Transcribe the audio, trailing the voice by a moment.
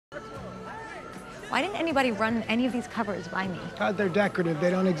Why didn't anybody run any of these covers by me? Todd, they're decorative. They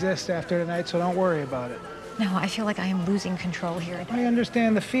don't exist after tonight, so don't worry about it. No, I feel like I am losing control here. I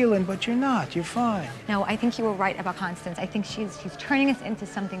understand the feeling, but you're not. You're fine. No, I think you were right about Constance. I think she's turning us into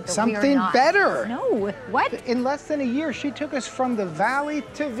something that we are Something not. better. No, what? In less than a year, she took us from the Valley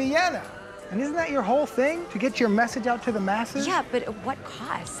to Vienna. And isn't that your whole thing? To get your message out to the masses? Yeah, but at what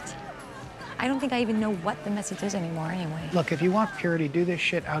cost? I don't think I even know what the message is anymore anyway. Look, if you want purity, do this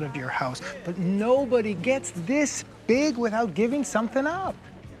shit out of your house. But nobody gets this big without giving something up.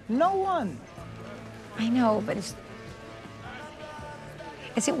 No one. I know, but is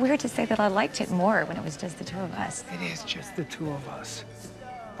it weird to say that I liked it more when it was just the two of us? It is just the two of us.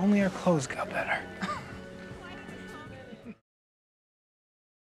 Only our clothes got better.